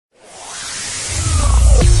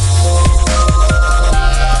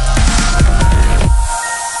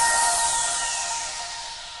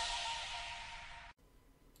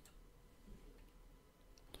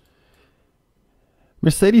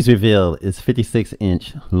Mercedes revealed its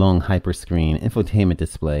 56-inch long Hyperscreen infotainment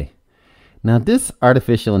display. Now, this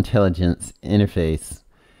artificial intelligence interface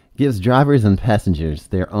gives drivers and passengers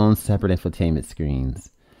their own separate infotainment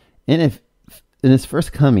screens. In its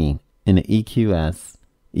first coming in the EQS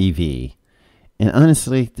EV. And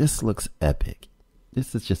honestly, this looks epic.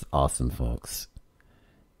 This is just awesome, folks.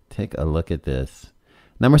 Take a look at this.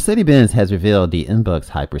 Now, Mercedes-Benz has revealed the MBUX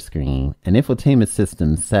Hyperscreen, an infotainment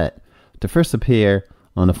system set to first appear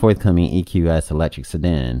on the forthcoming EQS electric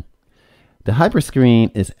sedan. The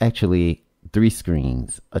Hyperscreen is actually 3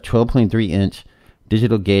 screens, a 12.3-inch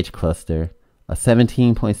digital gauge cluster, a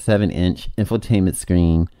 17.7-inch infotainment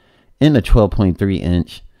screen, and a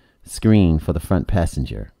 12.3-inch screen for the front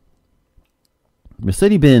passenger.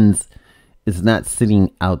 Mercedes-Benz is not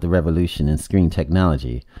sitting out the revolution in screen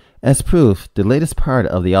technology. As proof, the latest part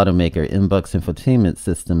of the automaker MBUX infotainment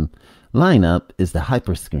system lineup is the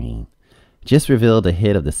Hyperscreen, just revealed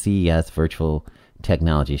ahead of the CES virtual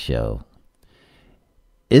technology show.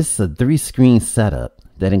 It's a 3-screen setup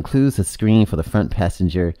that includes a screen for the front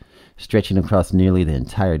passenger stretching across nearly the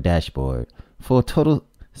entire dashboard for a total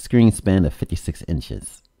screen span of 56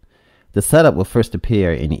 inches. The setup will first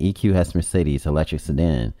appear in the EQS Mercedes electric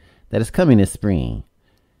sedan that is coming this spring.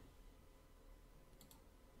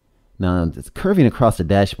 Now, it's curving across the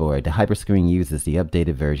dashboard. The Hyperscreen uses the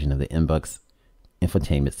updated version of the MBUX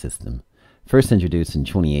infotainment system, first introduced in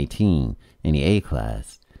 2018 in the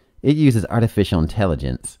A-Class. It uses artificial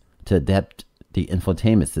intelligence to adapt the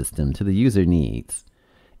infotainment system to the user needs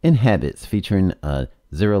and habits, featuring a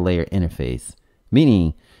zero-layer interface,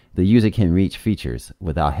 meaning the user can reach features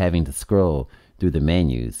without having to scroll through the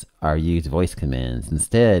menus or use voice commands.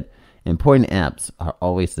 Instead, important apps are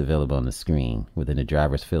always available on the screen within the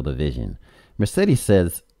driver's field of vision. Mercedes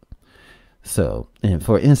says so. And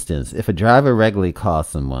for instance, if a driver regularly calls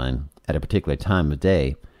someone at a particular time of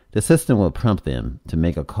day, the system will prompt them to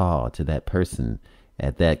make a call to that person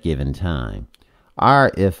at that given time.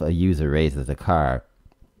 Or if a user raises a car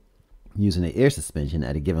using the air suspension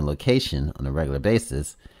at a given location on a regular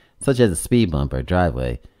basis, such as a speed bump or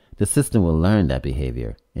driveway, the system will learn that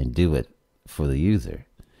behavior and do it for the user.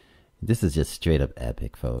 This is just straight up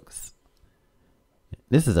epic, folks.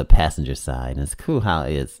 This is a passenger side, and it's cool how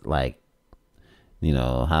it's like,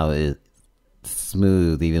 how it's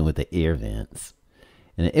smooth even with the air vents.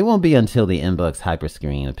 And it won't be until the MBUX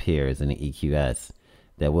Hyperscreen appears in the EQS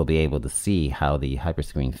that we'll be able to see how the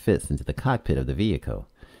Hyperscreen fits into the cockpit of the vehicle.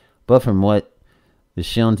 But from what is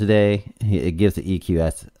shown today, it gives the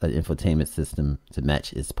EQS an infotainment system to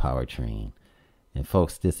match its powertrain. And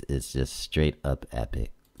folks, this is just straight up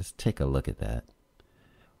epic. Just take a look at that.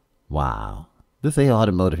 Wow. This is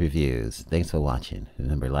Automotive Reviews. Thanks for watching.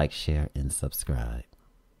 Remember, like, share, and subscribe.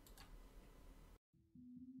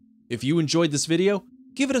 If you enjoyed this video,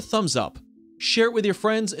 give it a thumbs up, share it with your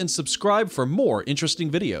friends, and subscribe for more interesting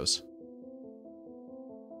videos.